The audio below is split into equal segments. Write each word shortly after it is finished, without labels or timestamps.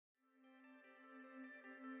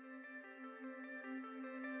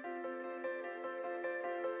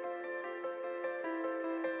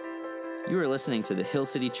You are listening to the Hill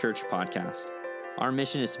City Church podcast. Our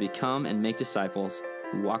mission is to become and make disciples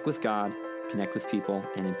who walk with God, connect with people,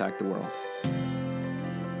 and impact the world.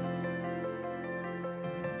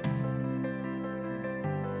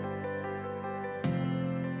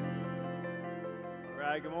 All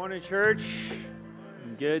right, good morning, church.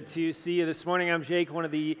 Good to see you this morning. I'm Jake, one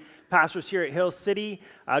of the pastors here at Hill City.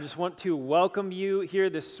 I just want to welcome you here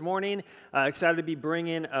this morning. Excited to be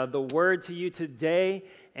bringing the word to you today,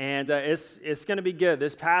 and it's going to be good.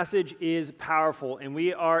 This passage is powerful, and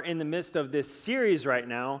we are in the midst of this series right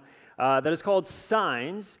now that is called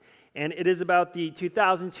Signs, and it is about the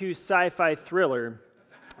 2002 sci-fi thriller.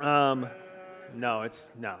 Mel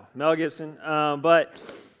Gibson,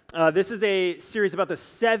 this is a series about the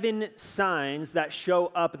 7 signs that show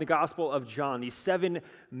up in the Gospel of John, these 7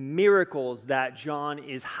 miracles that John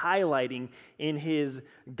is highlighting in his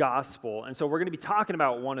Gospel. And so we're going to be talking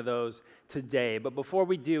about one of those today. But before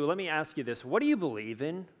we do, let me ask you this. What do you believe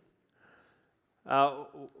in?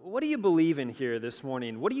 What do you believe in here this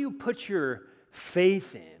morning? What do you put your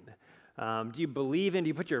faith in? Do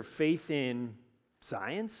you put your faith in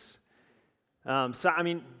science?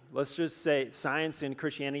 Let's just say science and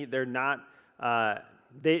Christianity, they're not,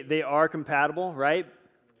 they are compatible, right?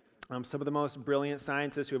 Some of the most brilliant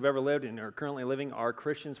scientists who have ever lived and are currently living are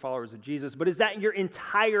Christians, followers of Jesus. But is that your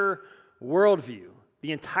entire worldview,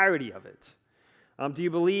 the entirety of it? Do you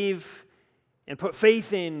believe and put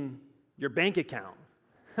faith in your bank account,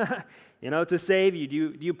 to save you?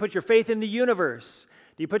 Do you put your faith in the universe?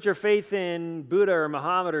 Do you put your faith in Buddha or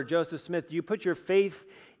Muhammad or Joseph Smith? Do you put your faith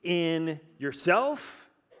in yourself,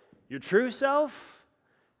 your true self?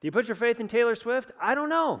 Do you put your faith in Taylor Swift? I don't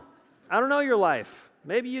know. I don't know your life.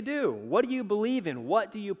 Maybe you do. What do you believe in?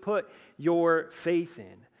 What do you put your faith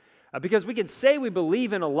in? Because we can say we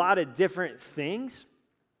believe in a lot of different things,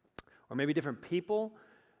 or maybe different people,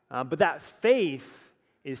 but that faith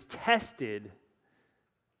is tested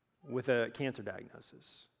with a cancer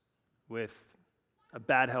diagnosis, with a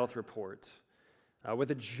bad health report, with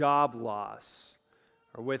a job loss,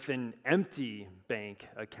 or with an empty bank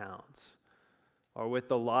account, or with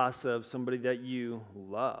the loss of somebody that you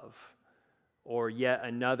love, or yet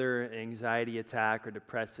another anxiety attack or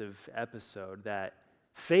depressive episode. That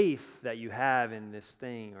faith that you have in this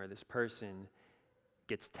thing or this person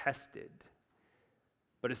gets tested.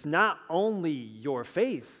 But it's not only your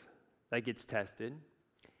faith that gets tested,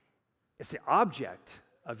 it's the object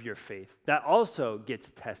of your faith that also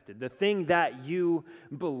gets tested. The thing that you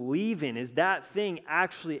believe in, is that thing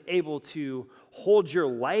actually able to hold your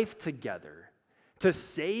life together, to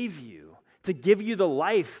save you, to give you the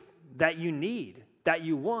life that you need, that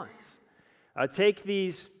you want? Take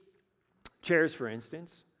these chairs, for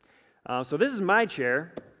instance. So this is my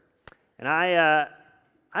chair, and I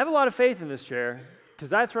have a lot of faith in this chair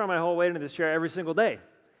because I throw my whole weight into this chair every single day,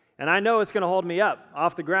 and I know it's going to hold me up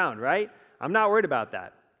off the ground, right? I'm not worried about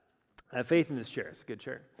that. I have faith in this chair. It's a good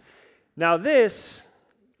chair. Now, this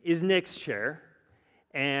is Nick's chair,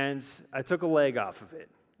 and I took a leg off of it,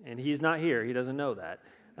 and he's not here. He doesn't know that.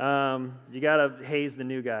 You got to haze the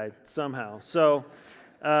new guy somehow. So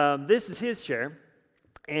this is his chair,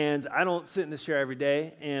 and I don't sit in this chair every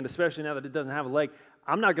day, and especially now that it doesn't have a leg,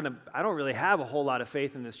 I don't really have a whole lot of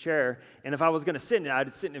faith in this chair, and if I was going to sit in it,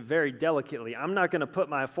 I'd sit in it very delicately. I'm not going to put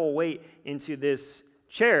my full weight into this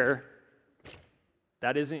chair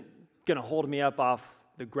that isn't going to hold me up off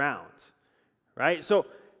the ground, right? So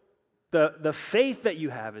the faith that you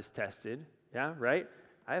have is tested, yeah, right?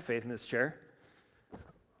 I have faith in this chair.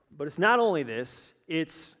 But it's not only this,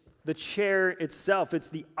 it's the chair itself. It's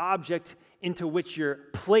the object into which you're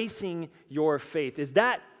placing your faith. Is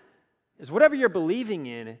whatever you're believing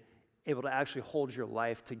in able to actually hold your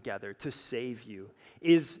life together, to save you?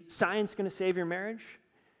 Is science going to save your marriage?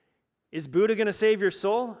 Is Buddha going to save your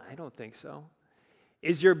soul? I don't think so.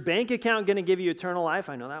 Is your bank account going to give you eternal life?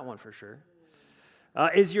 I know that one for sure.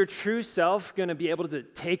 Is your true self going to be able to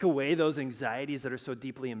take away those anxieties that are so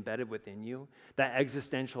deeply embedded within you, that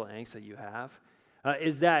existential angst that you have?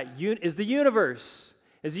 Is the universe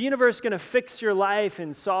going to fix your life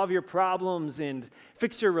and solve your problems and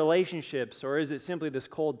fix your relationships? Or is it simply this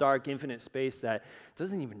cold, dark, infinite space that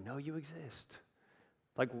doesn't even know you exist?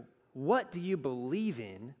 Like, what do you believe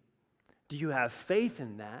in? Do you have faith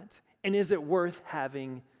in that? And is it worth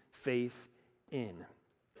having faith in?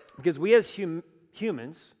 Because we as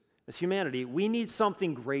humans, as humanity, we need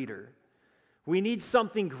something greater. We need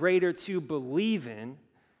something greater to believe in,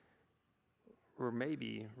 or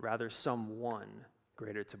maybe rather someone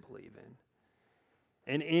greater to believe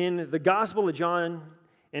in. And in the Gospel of John,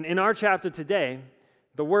 and in our chapter today,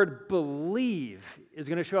 the word believe is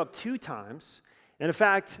going to show up 2 times. And in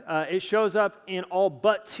fact, it shows up in all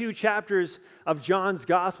but 2 chapters of John's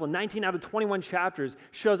gospel. 19 out of 21 chapters,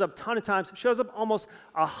 shows up a ton of times, shows up almost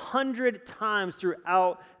 100 times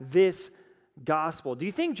throughout this gospel. Do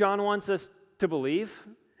you think John wants us to believe?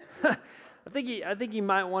 I think he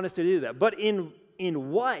might want us to do that. But in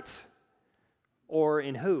what or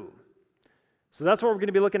in who? So that's what we're going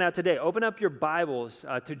to be looking at today. Open up your Bibles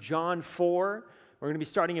to John 4. We're going to be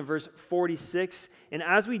starting in verse 46. And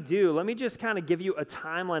as we do, let me just kind of give you a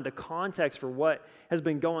timeline, the context for what has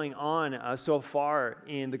been going on so far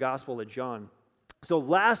in the Gospel of John. So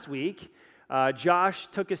last week, Josh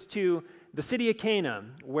took us to the city of Cana,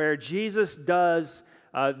 where Jesus does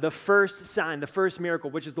the first sign, the first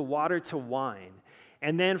miracle, which is the water to wine.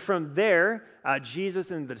 And then from there, Jesus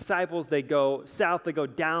and the disciples, they go south, they go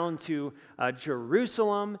down to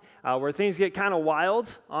Jerusalem, where things get kind of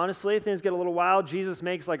wild, honestly. Things get a little wild. Jesus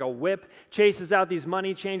makes like a whip, chases out these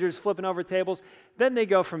money changers, flipping over tables. Then they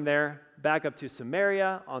go from there back up to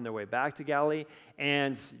Samaria on their way back to Galilee.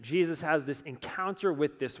 And Jesus has this encounter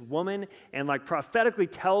with this woman and like prophetically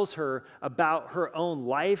tells her about her own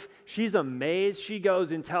life. She's amazed. She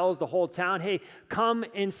goes and tells the whole town, hey, come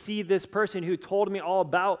and see this person who told me all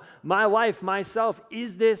about my life, myself.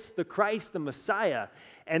 Is this the Christ, the Messiah?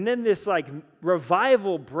 And then this like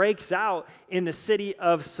revival breaks out in the city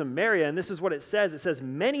of Samaria. And this is what it says. It says,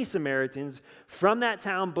 many Samaritans from that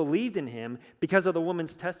town believed in him because of the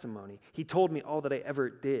woman's testimony. He told me all that I ever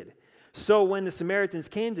did. So when the Samaritans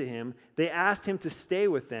came to him, they asked him to stay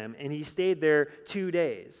with them, and he stayed there 2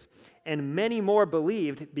 days. And many more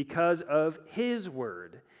believed because of his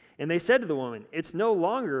word. And they said to the woman, it's no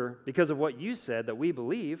longer because of what you said that we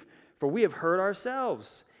believe, for we have heard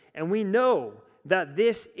ourselves, and we know that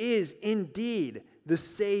this is indeed the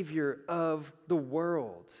Savior of the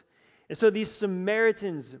world. And so these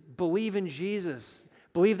Samaritans believe in Jesus,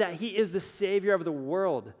 believe that he is the Savior of the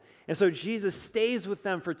world. And so Jesus stays with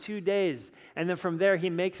them for 2 days, and then from there he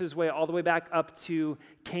makes his way all the way back up to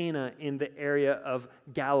Cana in the area of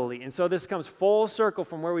Galilee. And so this comes full circle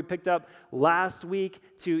from where we picked up last week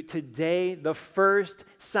to today, the first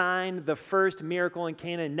sign, the first miracle in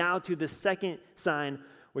Cana, now to the second sign,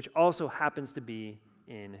 which also happens to be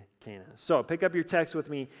in Cana. So pick up your text with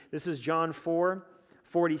me. This is John 4,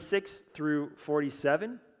 46 through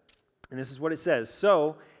 47, and this is what it says.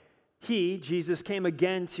 So he, Jesus, came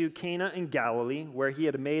again to Cana in Galilee, where he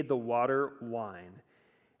had made the water wine.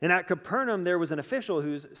 And at Capernaum there was an official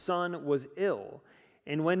whose son was ill.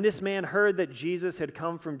 And when this man heard that Jesus had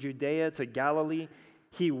come from Judea to Galilee,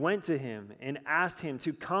 he went to him and asked him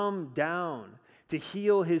to come down to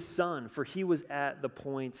heal his son, for he was at the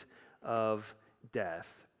point of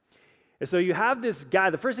death. And so you have this guy,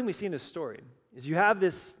 the first thing we see in this story is you have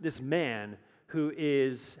this man who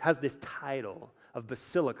has this title of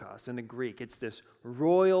basilikos in the Greek. It's this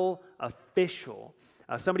royal official,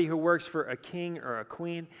 somebody who works for a king or a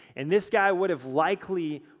queen. And this guy would have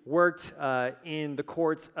likely worked in the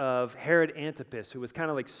courts of Herod Antipas, who was kind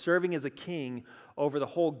of like serving as a king over the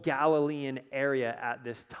whole Galilean area at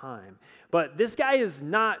this time. But this guy is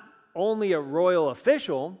not only a royal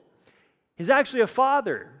official, he's actually a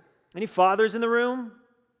father. Any fathers in the room?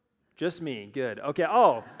 Just me. Good. Okay.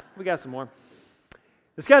 Oh, we got some more.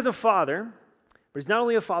 This guy's a father. But he's not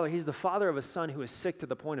only a father, he's the father of a son who is sick to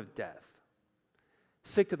the point of death.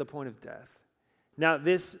 Sick to the point of death. Now,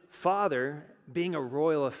 this father, being a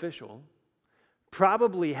royal official,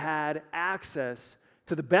 probably had access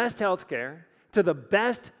to the best health care, to the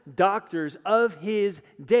best doctors of his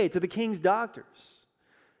day, to the king's doctors.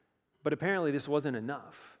 But apparently this wasn't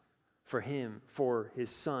enough for his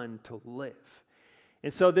son to live.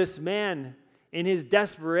 And so this man, in his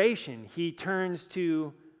desperation, he turns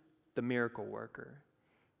to the miracle worker.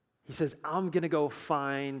 He says, I'm going to go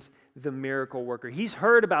find the miracle worker. He's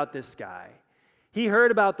heard about this guy. He heard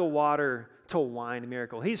about the water to wine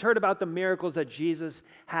miracle. He's heard about the miracles that Jesus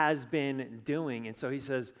has been doing. And so he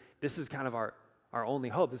says, this is kind of our only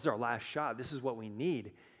hope. This is our last shot. This is what we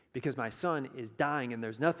need because my son is dying and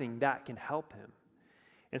there's nothing that can help him.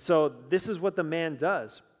 And so this is what the man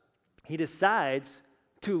does. He decides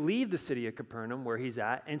to leave the city of Capernaum where he's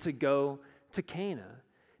at and to go to Cana.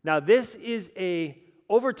 Now, this is a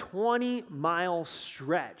over 20-mile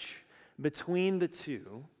stretch between the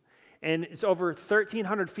two, and it's over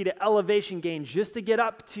 1,300 feet of elevation gain just to get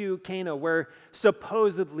up to Cana, where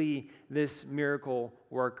supposedly this miracle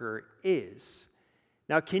worker is.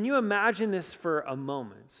 Now, can you imagine this for a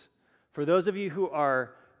moment? For those of you who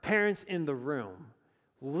are parents in the room,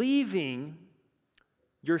 leaving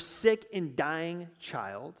your sick and dying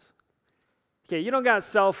child. Okay, you don't got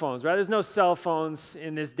cell phones, right? There's no cell phones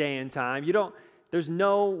in this day and time. You There's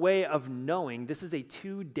no way of knowing. This is a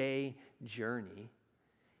 2-day journey.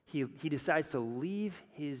 He decides to leave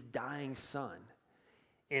his dying son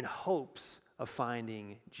in hopes of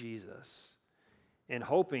finding Jesus, and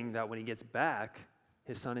hoping that when he gets back,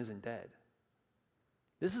 his son isn't dead.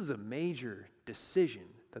 This is a major decision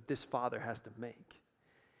that this father has to make.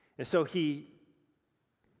 And so he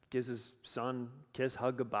gives his son a kiss,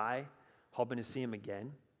 hug goodbye, hoping to see him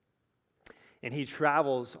again. And he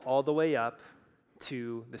travels all the way up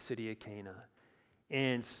to the city of Cana.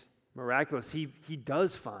 And miraculous, he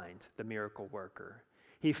does find the miracle worker.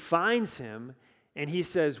 He finds him and he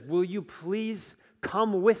says, will you please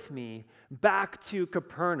come with me back to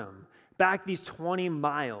Capernaum, back these 20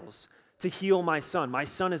 miles to heal my son. My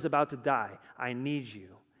son is about to die. I need you.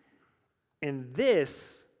 And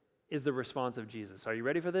this is the response of Jesus. Are you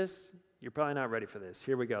ready for this? You're probably not ready for this.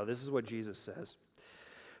 Here we go. This is what Jesus says.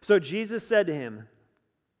 So Jesus said to him,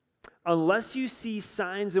 unless you see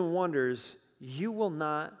signs and wonders, you will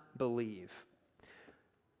not believe.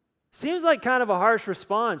 Seems like kind of a harsh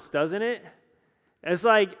response, doesn't it? It's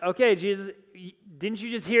like, okay, Jesus, didn't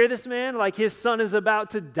you just hear this man? Like his son is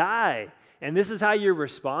about to die, and this is how you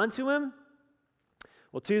respond to him?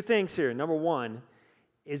 Well, two things here. Number one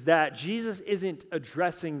is that Jesus isn't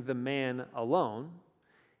addressing the man alone.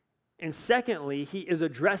 And secondly, he is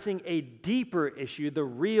addressing a deeper issue, the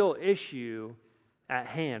real issue at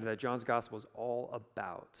hand that John's gospel is all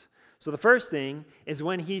about. So the first thing is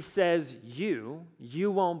when he says you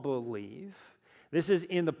won't believe. This is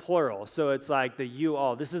in the plural, so it's like the you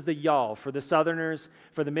all. This is the y'all. For the Southerners,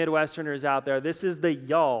 for the Midwesterners out there, this is the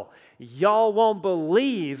y'all. Y'all won't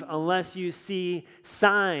believe unless you see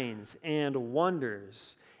signs and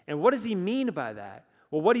wonders. And what does he mean by that?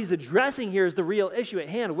 Well, what he's addressing here is the real issue at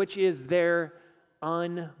hand, which is their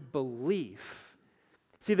unbelief.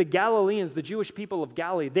 See, the Galileans, the Jewish people of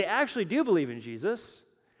Galilee, they actually do believe in Jesus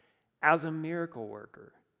as a miracle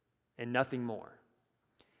worker and nothing more.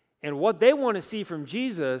 And what they want to see from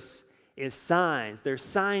Jesus is signs. They're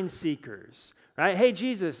sign seekers, right? Hey,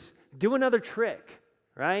 Jesus, do another trick,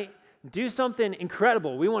 right? Do something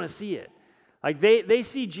incredible. We want to see it. Like they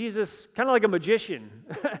see Jesus kind of like a magician.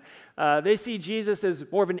 They see Jesus as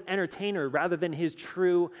more of an entertainer rather than his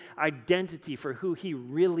true identity for who he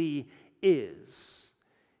really is.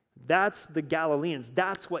 That's the Galileans.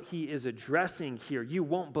 That's what he is addressing here. You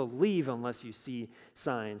won't believe unless you see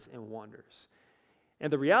signs and wonders.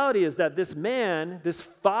 And the reality is that this man, this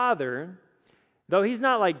father, though he's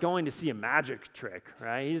not like going to see a magic trick,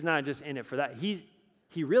 right? He's not just in it for that.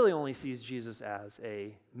 He really only sees Jesus as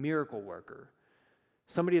a miracle worker,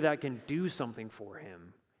 somebody that can do something for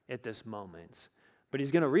him at this moment. But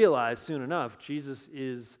he's going to realize soon enough, Jesus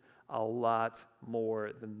is a lot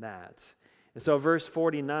more than that. And so verse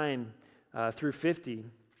 49 through 50,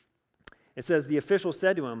 it says, the official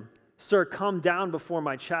said to him, "Sir, come down before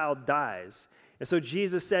my child dies." And so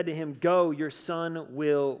Jesus said to him, "Go, your son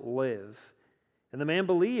will live." And the man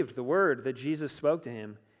believed the word that Jesus spoke to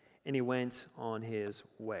him, and he went on his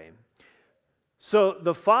way. So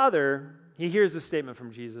the father, he hears this statement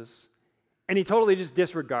from Jesus, and he totally just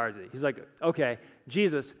disregards it. He's like, okay,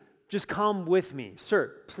 Jesus, just come with me.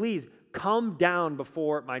 Sir, please come down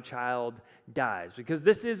before my child dies, because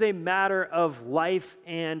this is a matter of life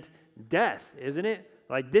and death, isn't it?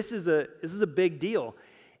 Like this is a big deal.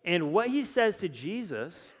 And what he says to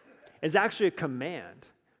Jesus is actually a command.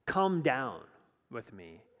 Come down with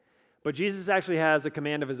me. But Jesus actually has a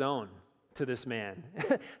command of his own to this man.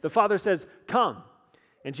 The father says, come.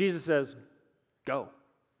 And Jesus says, go.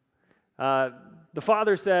 The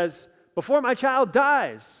father says, before my child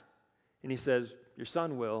dies. And he says, your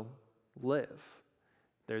son will live.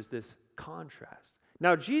 There's this contrast.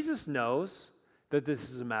 Now, Jesus knows that this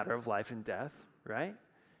is a matter of life and death, right?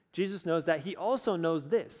 Jesus knows that. He also knows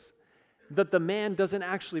this, that the man doesn't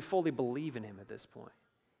actually fully believe in him at this point.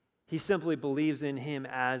 He simply believes in him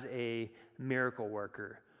as a miracle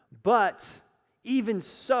worker. But even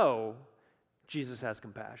so, Jesus has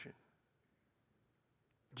compassion.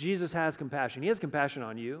 Jesus has compassion. He has compassion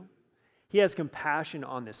on you. He has compassion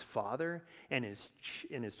on this father and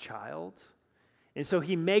his child. And so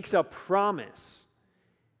he makes a promise.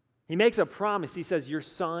 He makes a promise. He says, your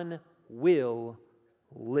son will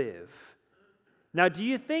live. Now, do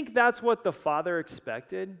you think that's what the father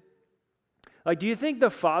expected? Like, do you think the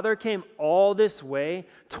father came all this way,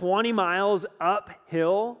 20 miles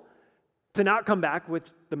uphill, to not come back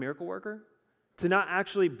with the miracle worker? To not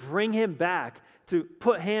actually bring him back, to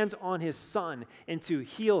put hands on his son and to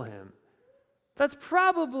heal him? That's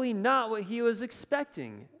probably not what he was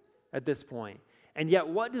expecting at this point. And yet,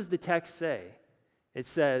 what does the text say? It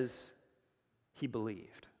says, he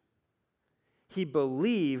believed. he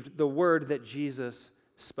believed the word that Jesus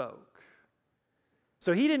spoke.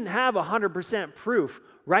 So he didn't have 100% proof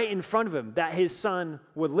right in front of him that his son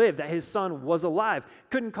would live, that his son was alive.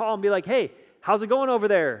 Couldn't call and be like, hey, how's it going over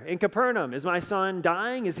there in Capernaum? Is my son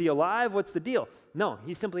dying? Is he alive? What's the deal? No,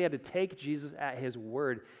 he simply had to take Jesus at his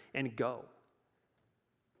word and go.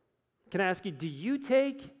 Can I ask you, do you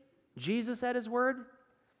take Jesus at his word?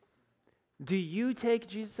 Do you take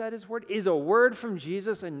Jesus at his word? Is a word from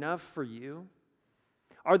Jesus enough for you?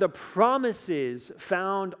 Are the promises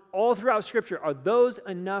found all throughout Scripture, are those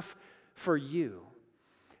enough for you?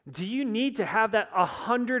 Do you need to have that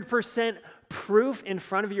 100% proof in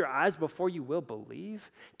front of your eyes before you will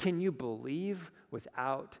believe? Can you believe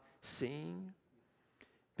without seeing?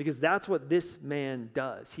 Because that's what this man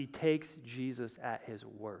does. He takes Jesus at his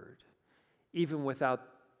word, even without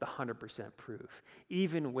the 100% proof.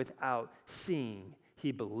 Even without seeing,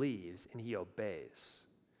 he believes and he obeys.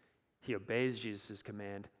 He obeys Jesus'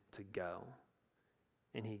 command to go.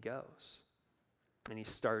 And he goes. And he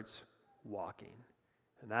starts walking.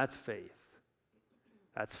 And that's faith.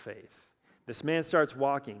 That's faith. This man starts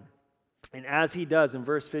walking. And as he does, in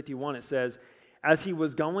verse 51, it says, as he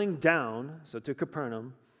was going down, so to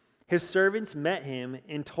Capernaum, his servants met him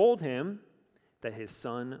and told him that his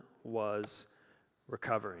son was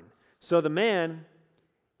recovering. So the man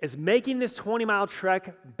is making this 20-mile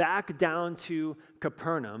trek back down to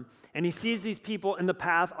Capernaum, and he sees these people in the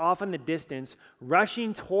path off in the distance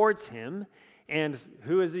rushing towards him. And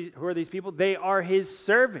who are these people? They are his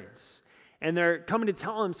servants. And they're coming to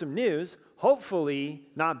tell him some news, hopefully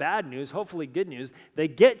not bad news, hopefully good news. They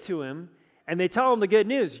get to him, and they tell him the good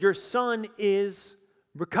news. Your son is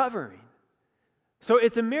recovering. So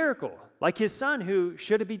it's a miracle. Like his son, who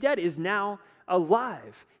should be dead, is now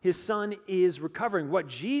alive. His son is recovering. What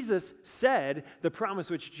Jesus said, the promise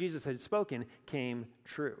which Jesus had spoken, came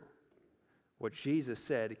true. What Jesus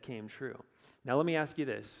said came true. Now let me ask you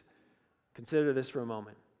this. Consider this for a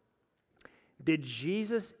moment. Did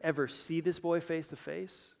Jesus ever see this boy face to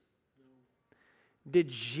face? Did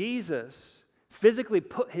Jesus physically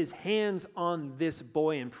put his hands on this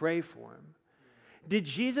boy and pray for him? Did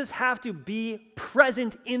Jesus have to be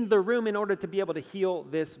present in the room in order to be able to heal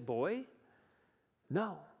this boy?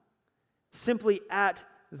 No. Simply at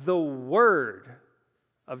the word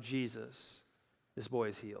of Jesus, this boy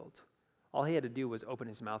is healed. All he had to do was open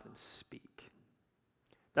his mouth and speak.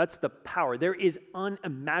 That's the power. There is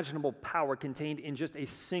unimaginable power contained in just a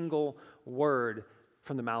single word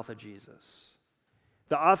from the mouth of Jesus.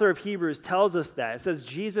 The author of Hebrews tells us that. It says,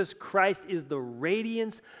 Jesus Christ is the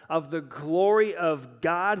radiance of the glory of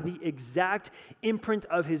God, the exact imprint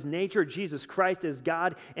of his nature. Jesus Christ is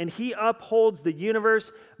God, and he upholds the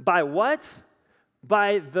universe by what?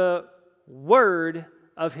 By the word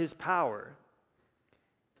of his power.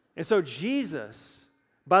 And so Jesus,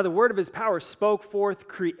 by the word of his power, spoke forth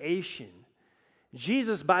creation.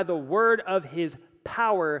 Jesus, by the word of his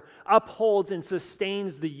power, upholds and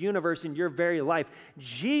sustains the universe in your very life.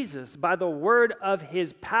 Jesus, by the word of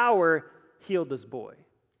his power, healed this boy.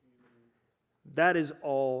 That is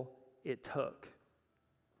all it took.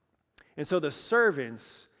 And so the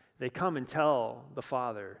servants, they come and tell the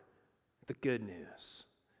father the good news,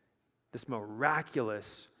 this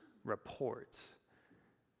miraculous report.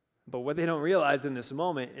 But what they don't realize in this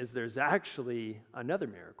moment is there's actually another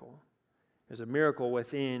miracle. There's a miracle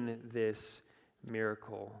within this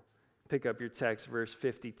miracle. Pick up your text, verse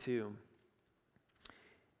 52.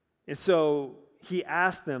 And so he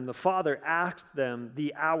asked them, the father asked them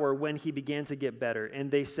the hour when he began to get better. And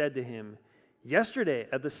they said to him, yesterday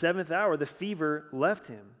at the 7th hour, the fever left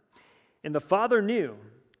him. And the father knew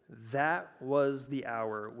that was the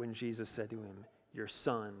hour when Jesus said to him, your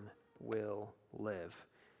son will live.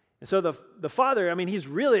 And so the father, he's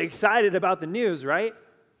really excited about the news, right?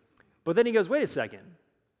 But then he goes, wait a second.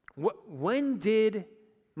 When did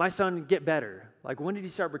my son get better? Like, when did he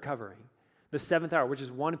start recovering? The 7th hour, which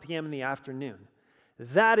is 1 p.m. in the afternoon.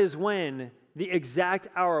 That is when, the exact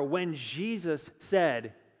hour when Jesus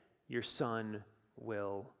said, your son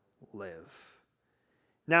will live.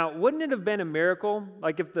 Now, wouldn't it have been a miracle,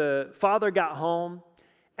 like if the father got home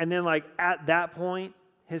and then like at that point,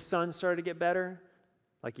 his son started to get better?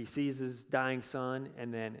 Like he sees his dying son,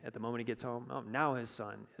 and then at the moment he gets home, now his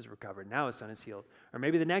son is recovered. Now his son is healed. Or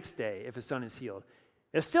maybe the next day, if his son is healed.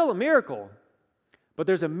 It's still a miracle, but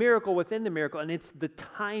there's a miracle within the miracle, and it's the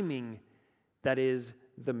timing that is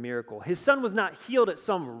the miracle. His son was not healed at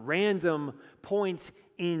some random point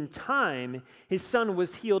in time. His son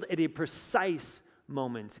was healed at a precise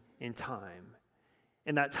moment in time.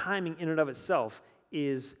 And that timing in and of itself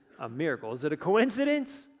is a miracle. Is it a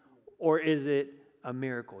coincidence, or is it a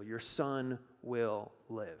miracle? Your son will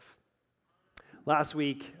live. Last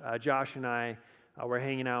week, Josh and I were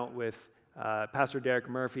hanging out with Pastor Derek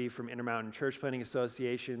Murphy from Intermountain Church Planting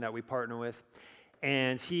Association that we partner with.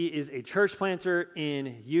 And he is a church planter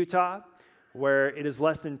in Utah, where it is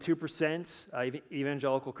less than 2%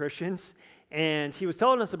 evangelical Christians. And he was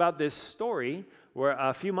telling us about this story where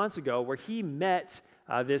a few months ago where he met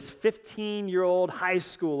this 15-year-old high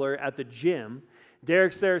schooler at the gym.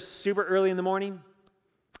 Derek's there super early in the morning.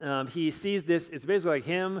 He sees this, it's basically like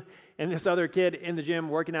him and this other kid in the gym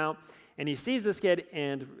working out, and he sees this kid,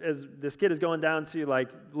 and as this kid is going down to like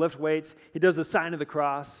lift weights, he does a sign of the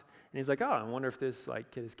cross, and he's like, oh, I wonder if this like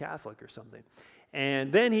kid is Catholic or something.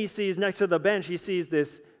 And then he sees next to the bench, he sees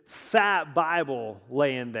this fat Bible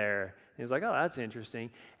laying there. And he's like, oh, that's interesting.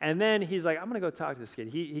 And then he's like, I'm going to go talk to this kid.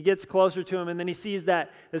 He gets closer to him, and then he sees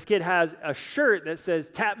that this kid has a shirt that says,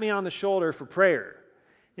 tap me on the shoulder for prayer.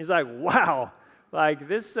 He's like, wow. Like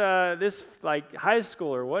this like high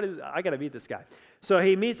schooler, I got to meet this guy. So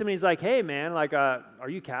he meets him and he's like, hey man, like, are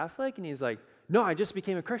you Catholic? And he's like, no, I just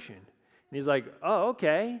became a Christian. And he's like, oh,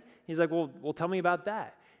 okay. He's like, well, tell me about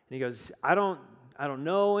that. And he goes, I don't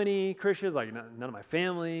know any Christians, like none of my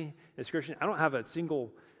family is Christian. I don't have a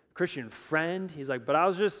single Christian friend. He's like, but I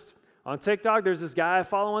was just on TikTok. There's this guy I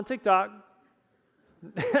follow on TikTok.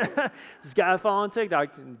 This guy I follow on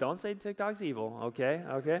TikTok. Don't say TikTok's evil, okay?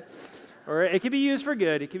 Or it could be used for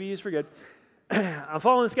good. I'm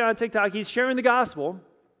following this guy on TikTok. He's sharing the gospel,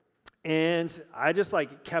 and I just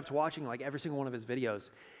like kept watching like every single one of his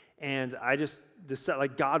videos, and I just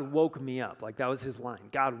like God woke me up. Like that was his line.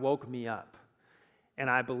 God woke me up, and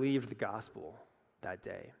I believed the gospel that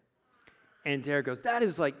day. And Derek goes, that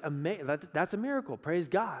is like that's a miracle. Praise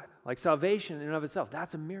God. Like salvation in and of itself,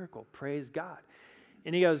 that's a miracle. Praise God.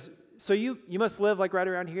 And he goes, so you must live like right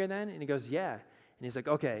around here then? And he goes, yeah. And he's like,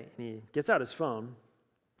 okay. And he gets out his phone,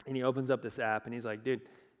 and he opens up this app, and he's like, dude,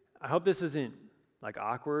 I hope this isn't like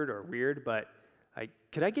awkward or weird, but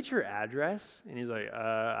could I get your address? And he's like,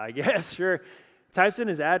 I guess, sure. Types in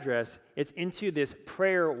his address. It's into this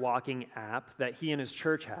prayer walking app that he and his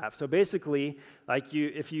church have. So basically, like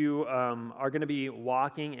if you are going to be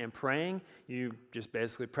walking and praying, you just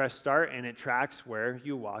basically press start, and it tracks where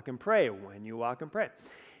you walk and pray, when you walk and pray.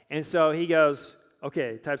 And so he goes,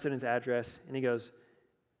 okay, types in his address, and he goes,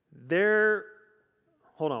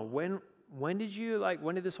 hold on, when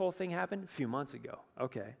did this whole thing happen? A few months ago.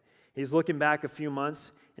 Okay. He's looking back a few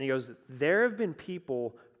months, and he goes, there have been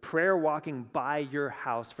people prayer walking by your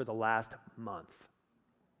house for the last month.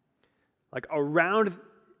 Like around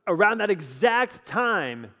that exact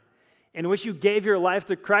time in which you gave your life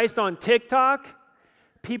to Christ on TikTok,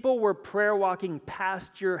 people were prayer walking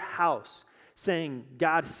past your house saying,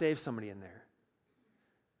 God, save somebody in there.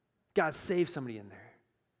 God, save somebody in there.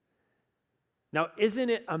 Now, isn't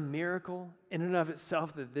it a miracle in and of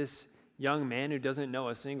itself that this young man who doesn't know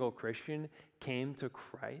a single Christian came to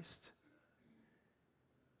Christ?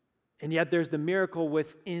 And yet there's the miracle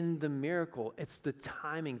within the miracle. It's the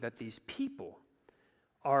timing that these people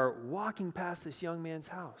are walking past this young man's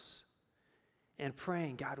house and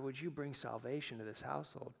praying, God, would you bring salvation to this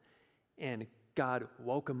household? And God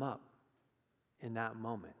woke him up in that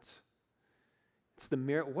moment. It's the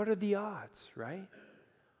miracle. What are the odds, right?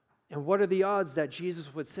 And what are the odds that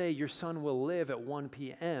Jesus would say, your son will live at 1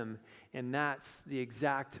 p.m., and that's the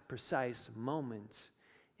exact precise moment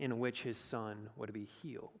in which his son would be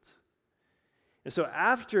healed? And so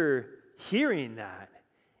after hearing that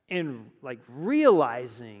and like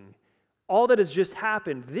realizing all that has just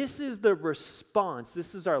happened, this is the response.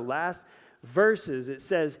 This is our last verses. It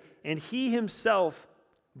says, and he himself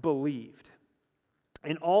believed,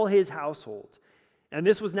 and all his household. And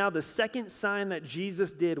this was now the second sign that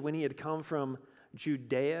Jesus did when he had come from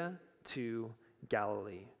Judea to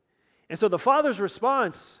Galilee. And so the Father's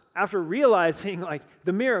response, after realizing like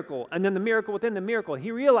the miracle, and then the miracle within the miracle, he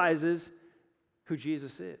realizes who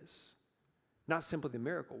Jesus is. Not simply the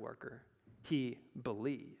miracle worker. He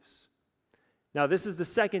believes. Now, this is the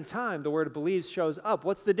second time the word believes shows up.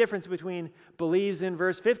 What's the difference between believes in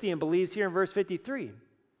verse 50 and believes here in verse 53?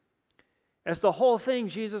 It's the whole thing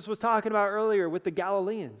Jesus was talking about earlier with the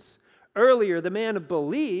Galileans. Earlier, the man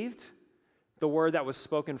believed the word that was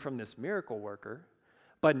spoken from this miracle worker,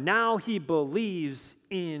 but now he believes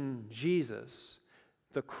in Jesus,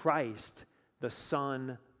 the Christ, the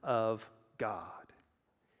Son of God.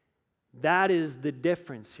 That is the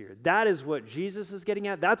difference here. That is what Jesus is getting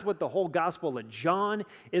at. That's what the whole Gospel of John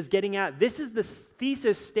is getting at. This is the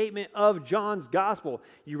thesis statement of John's Gospel.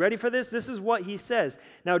 You ready for this? This is what he says.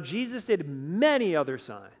 Now, Jesus did many other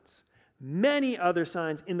signs, many other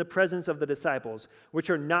signs in the presence of the disciples,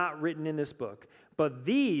 which are not written in this book. But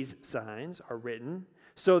these signs are written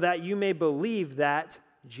so that you may believe that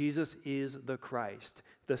Jesus is the Christ,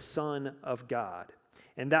 the Son of God,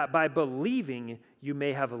 and that by believing you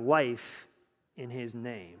may have life in his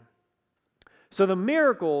name. So the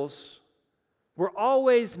miracles were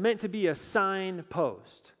always meant to be a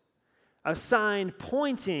signpost, a sign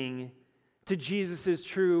pointing to Jesus'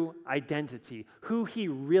 true identity, who he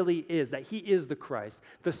really is, that he is the Christ,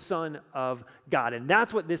 the Son of God. And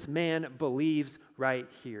that's what this man believes right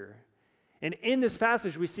here. And in this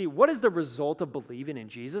passage, we see what is the result of believing in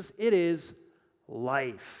Jesus? It is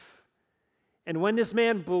life. And when this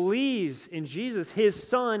man believes in Jesus, his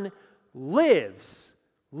son lives,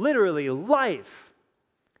 literally life.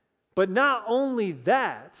 But not only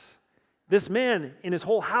that, this man and his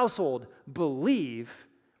whole household believe,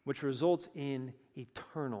 which results in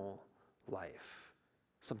eternal life,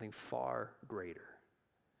 something far greater.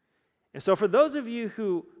 And so for those of you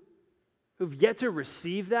who've yet to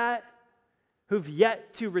receive that,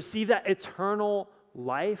 eternal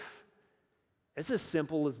life, it's as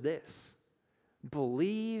simple as this.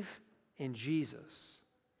 Believe in Jesus,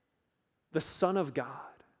 the Son of God,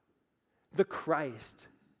 the Christ,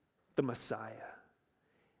 the Messiah.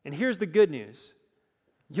 And here's the good news.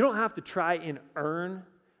 You don't have to try and earn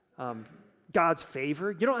God's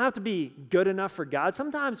favor. You don't have to be good enough for God.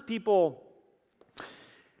 Sometimes people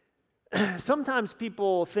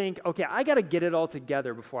think, okay, I got to get it all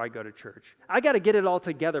together before I go to church. I got to get it all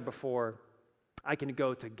together before I can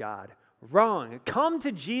go to God. Wrong. Come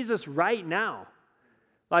to Jesus right now.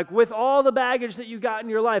 Like with all the baggage that you got in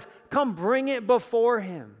your life, come bring it before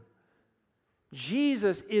him.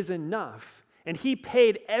 Jesus is enough, and he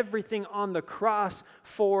paid everything on the cross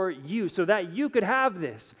for you so that you could have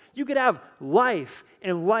this. You could have life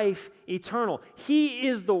and life eternal. He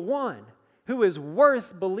is the one who is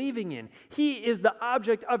worth believing in. He is the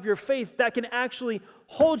object of your faith that can actually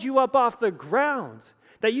hold you up off the ground,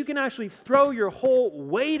 that you can actually throw your whole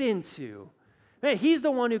weight into. Man, he's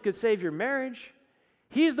the one who could save your marriage.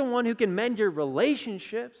 He's the one who can mend your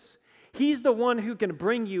relationships. He's the one who can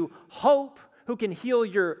bring you hope, who can heal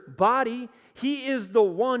your body. He is the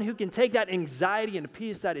one who can take that anxiety and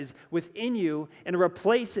peace that is within you and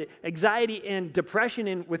replace it, anxiety and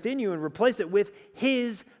depression within you, and replace it with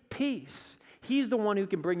his peace. He's the one who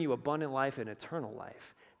can bring you abundant life and eternal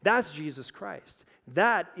life. That's Jesus Christ.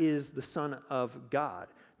 That is the Son of God,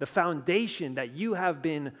 the foundation that you have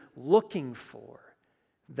been looking for.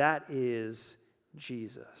 That is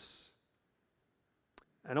Jesus.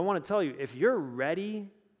 And I want to tell you, if you're ready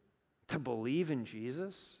to believe in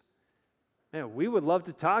Jesus, man, we would love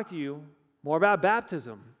to talk to you more about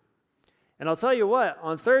baptism. And I'll tell you what,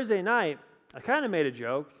 on Thursday night, I kind of made a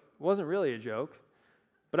joke. It wasn't really a joke.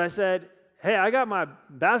 But I said, hey, I got my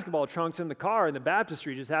basketball trunks in the car and the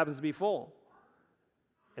baptistry just happens to be full.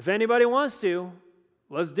 If anybody wants to,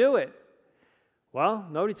 let's do it. Well,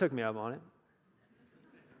 nobody took me up on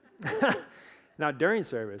it. Now, during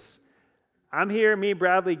service, I'm here, me,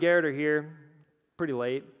 Bradley, Garrett are here pretty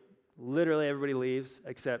late. Literally everybody leaves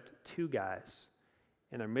except two guys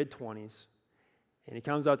in their mid-20s. And he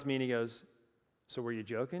comes up to me and he goes, so were you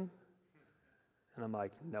joking? And I'm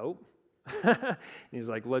like, nope. And he's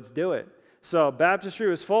like, let's do it. So baptistry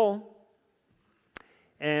was full.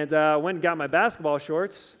 And I went and got my basketball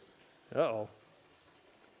shorts. Uh-oh.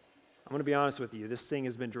 I'm going to be honest with you. This thing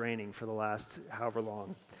has been draining for the last however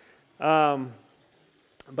long.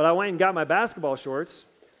 But I went and got my basketball shorts.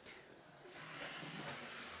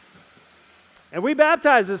 And we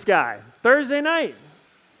baptized this guy Thursday night.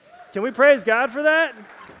 Can we praise God for that?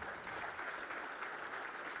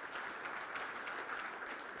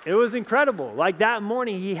 It was incredible. Like that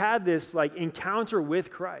morning, he had this encounter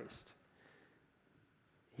with Christ.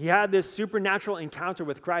 He had this supernatural encounter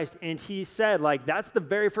with Christ, and he said, that's the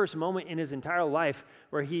very first moment in his entire life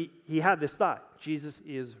where he had this thought: Jesus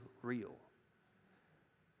is real.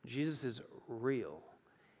 Jesus is real.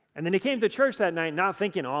 And then he came to church that night not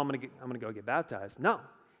thinking, I'm going to go get baptized. No.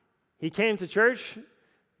 He came to church,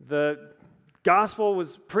 the gospel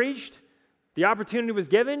was preached, the opportunity was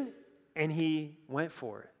given, and he went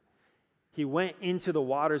for it. He went into the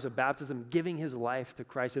waters of baptism, giving his life to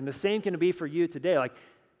Christ. And the same can be for you today.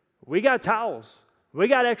 We got towels. We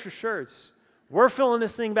got extra shirts. We're filling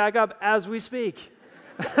this thing back up as we speak.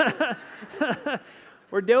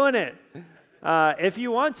 We're doing it. If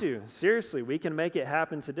you want to, seriously, we can make it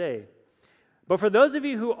happen today. But for those of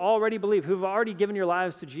you who already believe, who've already given your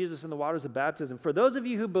lives to Jesus in the waters of baptism, for those of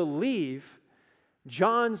you who believe,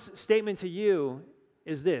 John's statement to you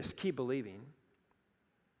is this: keep believing.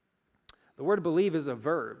 The word believe is a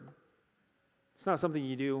verb. It's not something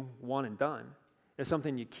you do one and done. It's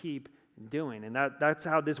something you keep doing. And that's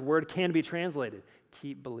how this word can be translated.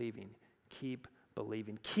 Keep believing. Keep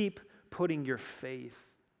believing. Keep putting your faith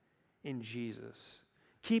in Jesus.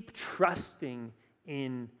 Keep trusting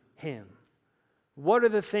in him. What are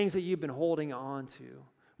the things that you've been holding on to,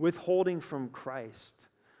 withholding from Christ?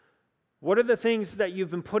 What are the things that you've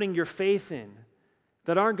been putting your faith in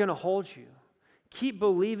that aren't going to hold you? Keep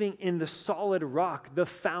believing in the solid rock, the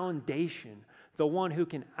foundation, the one who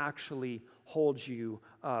can actually hold you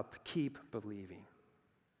up. Keep believing.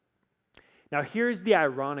 Now, here's the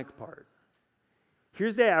ironic part.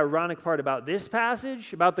 Here's the ironic part about this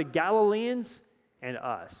passage, about the Galileans and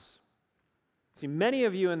us. See, many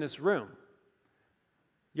of you in this room,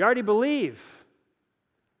 you already believe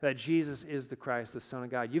that Jesus is the Christ, the Son of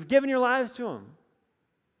God. You've given your lives to him.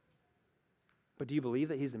 But do you believe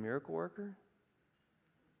that he's the miracle worker?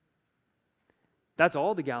 That's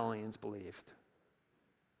all the Galileans believed.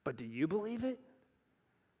 But do you believe it?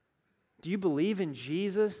 Do you believe in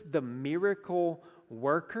Jesus, the miracle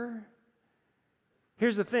worker?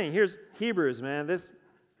 Here's the thing. Here's Hebrews, man. This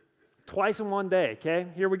twice in one day, okay?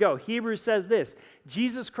 Here we go. Hebrews says this: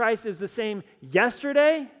 Jesus Christ is the same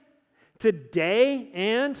yesterday, today,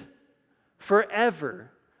 and forever.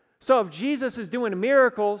 So if Jesus is doing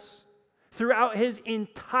miracles throughout his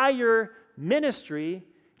entire ministry,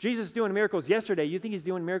 Jesus is doing miracles yesterday, you think he's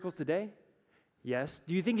doing miracles today? Yes.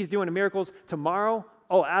 Do you think he's doing miracles tomorrow?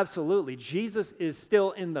 Oh, absolutely. Jesus is still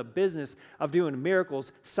in the business of doing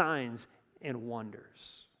miracles, signs, and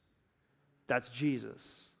wonders. That's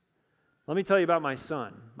Jesus. Let me tell you about my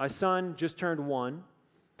son. My son just turned 1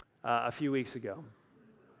 a few weeks ago.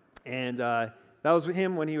 And that was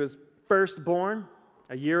him when he was first born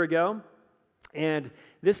a year ago. And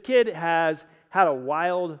this kid has had a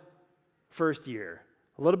wild first year,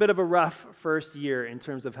 a little bit of a rough first year in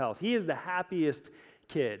terms of health. He is the happiest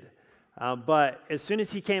kid. But as soon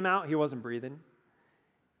as he came out, he wasn't breathing.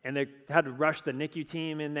 And they had to rush the NICU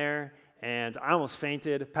team in there. And I almost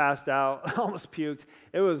fainted, passed out, almost puked.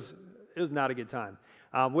 It was not a good time.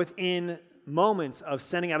 Within moments of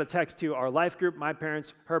sending out a text to our life group, my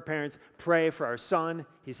parents, her parents, pray for our son.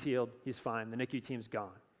 He's healed. He's fine. The NICU team's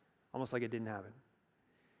gone. Almost like it didn't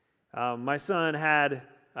happen. My son had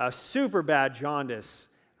a super bad jaundice.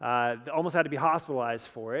 Almost had to be hospitalized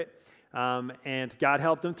for it. And God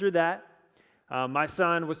helped him through that. My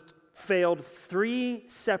son failed 3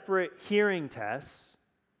 separate hearing tests.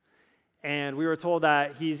 And we were told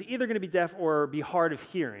that he's either going to be deaf or be hard of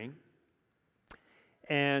hearing.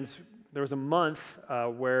 And there was a month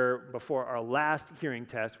where before our last hearing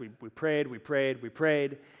test, we prayed,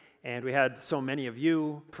 and we had so many of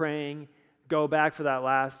you praying. Go back for that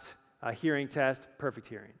last hearing test, perfect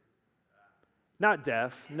hearing. Not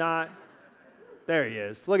deaf, there he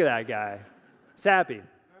is. Look at that guy. He's happy.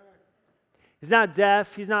 He's not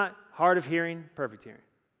deaf, he's not hard of hearing, perfect hearing.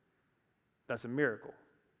 That's a miracle.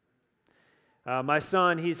 My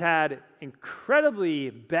son, he's had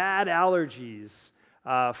incredibly bad allergies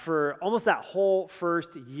for almost that whole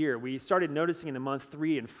first year. We started noticing in month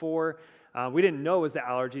 3 and 4. We didn't know it was the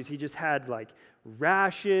allergies. He just had like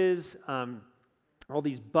rashes, all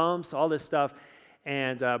these bumps, all this stuff,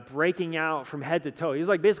 and breaking out from head to toe. He was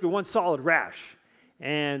like basically one solid rash.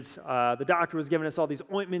 And the doctor was giving us all these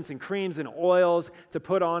ointments and creams and oils to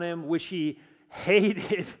put on him, which he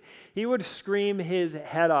hated. He would scream his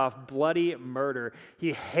head off, bloody murder.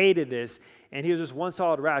 He hated this, and he was just one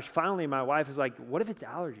solid rash. Finally, my wife is like, what if it's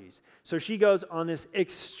allergies? So she goes on this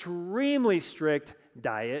extremely strict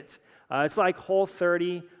diet. It's like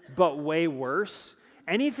Whole30, but way worse.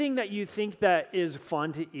 Anything that you think that is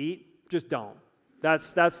fun to eat, just don't.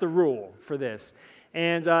 That's the rule for this.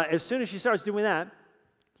 And as soon as she starts doing that,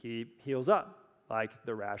 he heals up. Like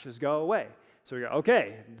the rashes go away. So we go,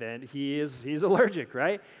 okay, then he's allergic,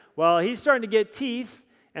 right? Well, he's starting to get teeth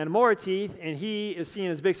and more teeth, and he is seeing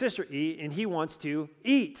his big sister eat, and he wants to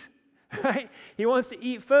eat, right? He wants to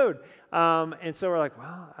eat food. And so we're like,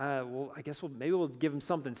 well, I guess maybe we'll give him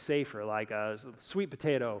something safer, like a sweet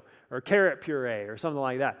potato or carrot puree or something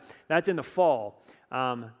like that. That's in the fall.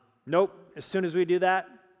 Nope, as soon as we do that,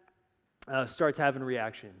 starts having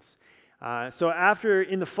reactions. So after,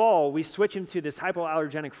 in the fall, we switch him to this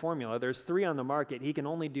hypoallergenic formula. There's 3 on the market. He can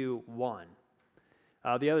only do 1.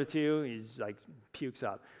 The other 2, he's like pukes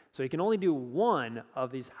up. So he can only do 1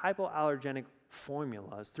 of these hypoallergenic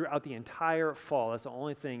formulas throughout the entire fall. That's the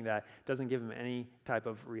only thing that doesn't give him any type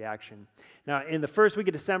of reaction. Now, in the first week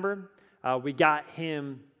of December, we got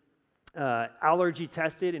him allergy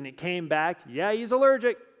tested, and it came back, yeah, he's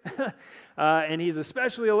allergic. And he's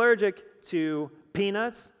especially allergic to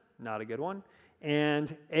peanuts, not a good one,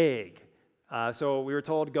 and egg. So we were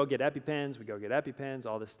told to go get EpiPens. We go get EpiPens,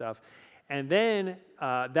 all this stuff. And then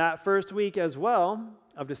that first week as well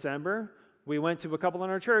of December, we went to a couple in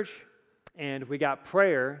our church, and we got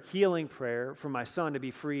prayer, healing prayer, for my son to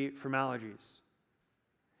be free from allergies.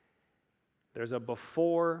 There's a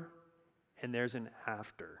before and there's an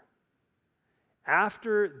after.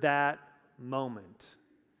 After that moment,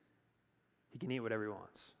 he can eat whatever he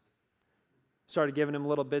wants. Started giving him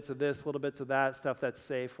little bits of this, little bits of that, stuff that's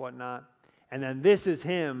safe, whatnot. And then this is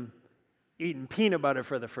him eating peanut butter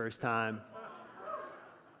for the first time.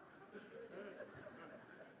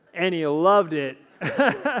 And he loved it.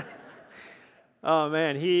 Oh,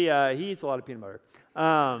 man, he eats a lot of peanut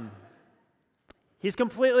butter. He's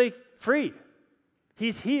completely freed.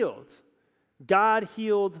 He's healed. God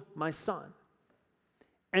healed my son.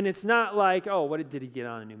 And it's not like, oh, did he get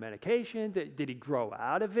on a new medication? Did he grow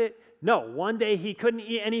out of it? No, one day he couldn't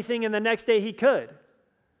eat anything and the next day he could.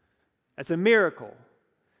 That's a miracle.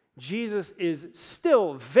 Jesus is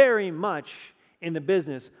still very much in the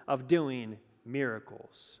business of doing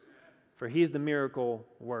miracles, for he's the miracle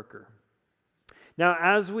worker. Now,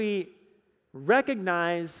 as we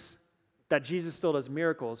recognize that Jesus still does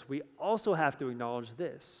miracles, we also have to acknowledge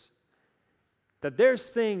this, that there's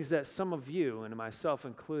things that some of you, and myself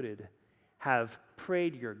included, have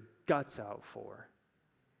prayed your guts out for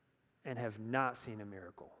and have not seen a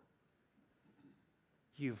miracle.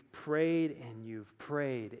 You've prayed and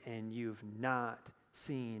you've not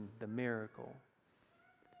seen the miracle.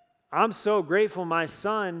 I'm so grateful my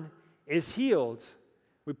son is healed.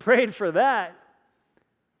 We prayed for that.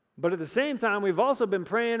 But at the same time, we've also been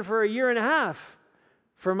praying for 1.5 years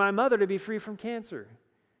for my mother to be free from cancer.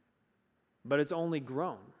 But it's only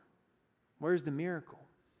grown. Where's the miracle?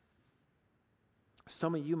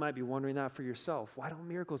 Some of you might be wondering that for yourself. Why don't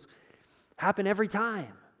miracles happen every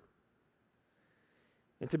time?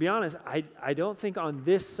 And to be honest, I don't think on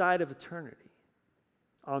this side of eternity,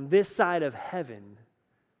 on this side of heaven,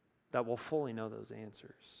 that we'll fully know those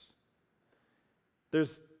answers.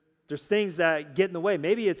 There's things that get in the way.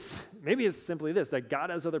 Maybe it's simply this, that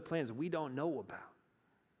God has other plans we don't know about.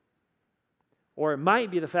 Or it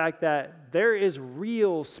might be the fact that there is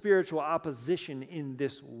real spiritual opposition in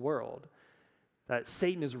this world, that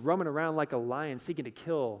Satan is roaming around like a lion seeking to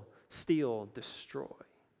kill, steal, destroy.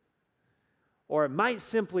 Or it might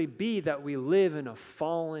simply be that we live in a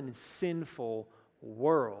fallen, sinful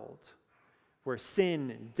world where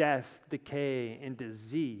sin, death, decay, and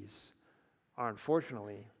disease are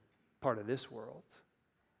unfortunately part of this world.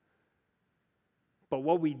 But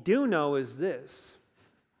what we do know is this.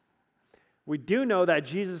 We do know that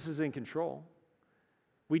Jesus is in control.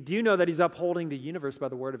 We do know that he's upholding the universe by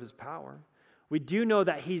the word of his power. We do know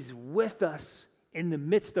that he's with us in the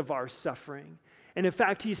midst of our suffering. And in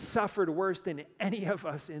fact, he suffered worse than any of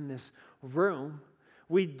us in this room.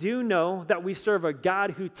 We do know that we serve a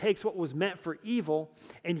God who takes what was meant for evil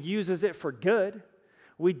and uses it for good.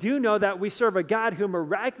 We do know that we serve a God who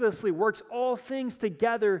miraculously works all things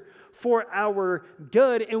together for our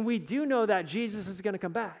good. And we do know that Jesus is going to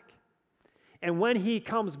come back. And when he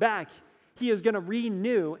comes back, he is going to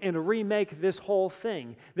renew and remake this whole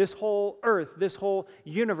thing, this whole earth, this whole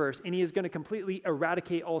universe, and he is going to completely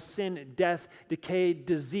eradicate all sin, death, decay,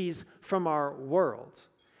 disease from our world.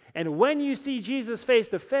 And when you see Jesus face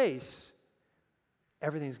to face,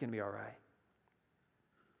 everything's going to be all right.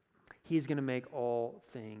 He's going to make all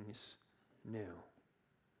things new.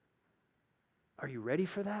 Are you ready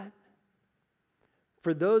for that?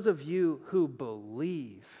 For those of you who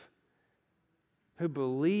believe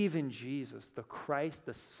in Jesus, the Christ,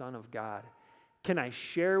 the Son of God, can I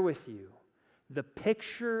share with you the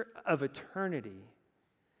picture of eternity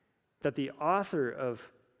that the author of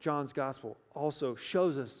John's Gospel also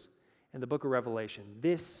shows us in the book of Revelation?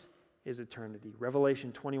 This is eternity.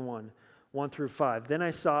 Revelation 21, 1 through 5. Then I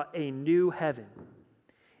saw a new heaven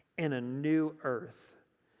and a new earth.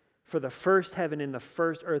 For the first heaven and the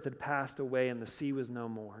first earth had passed away, and the sea was no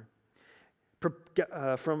more.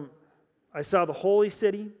 I saw the holy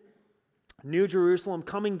city, New Jerusalem,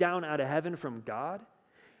 coming down out of heaven from God,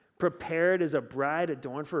 prepared as a bride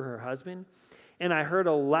adorned for her husband. And I heard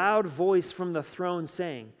a loud voice from the throne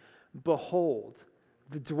saying, "Behold,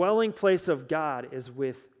 the dwelling place of God is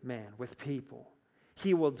with man, with people.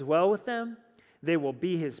 He will dwell with them, they will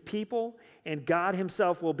be his people, and God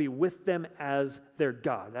himself will be with them as their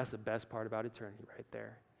God." That's the best part about eternity right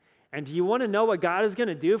there. And do you want to know what God is going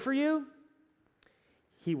to do for you?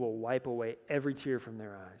 He will wipe away every tear from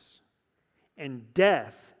their eyes. And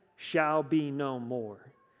death shall be no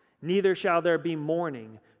more. Neither shall there be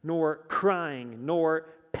mourning, nor crying, nor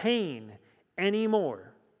pain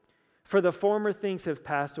anymore. For the former things have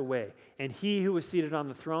passed away. And he who was seated on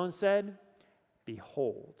the throne said,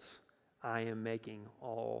 Behold, I am making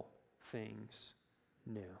all things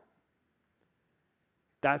new.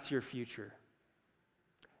 That's your future.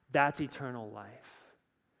 That's eternal life.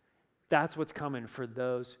 That's what's coming for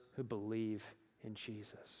those who believe in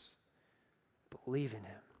Jesus. Believe in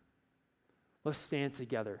him. Let's stand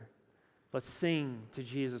together. Let's sing to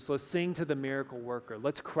Jesus. Let's sing to the miracle worker.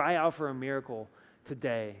 Let's cry out for a miracle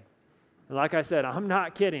today. And like I said, I'm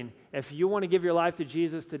not kidding. If you want to give your life to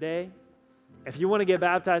Jesus today, if you want to get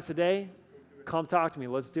baptized today, come talk to me.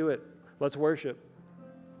 Let's do it. Let's worship.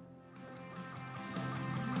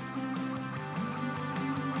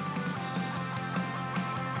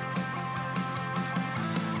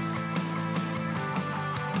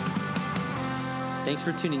 Thanks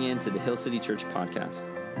for tuning in to the Hill City Church podcast.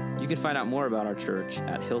 You can find out more about our church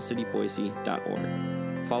at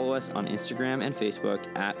hillcityboise.org. Follow us on Instagram and Facebook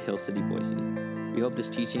at Hill City Boise. We hope this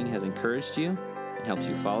teaching has encouraged you and helps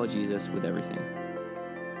you follow Jesus with everything.